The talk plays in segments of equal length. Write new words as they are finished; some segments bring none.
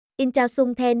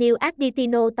Intrasum the new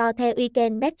Aditino to the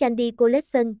Weeknd Merchandise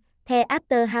Collection, the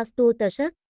After House Tour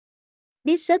T-shirt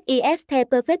TWKS17 the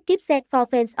perfect gift set for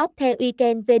fans of the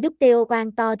Weeknd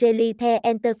WTO1 to release the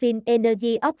endorphin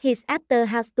energy of his After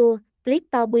House Tour. Click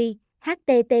to be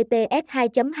https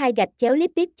 2 gạch chéo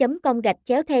lippic com gạch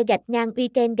chéo the gạch ngang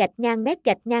weekend gạch ngang met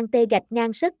gạch ngang t gạch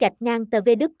ngang shirt gạch ngang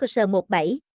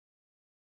tvks17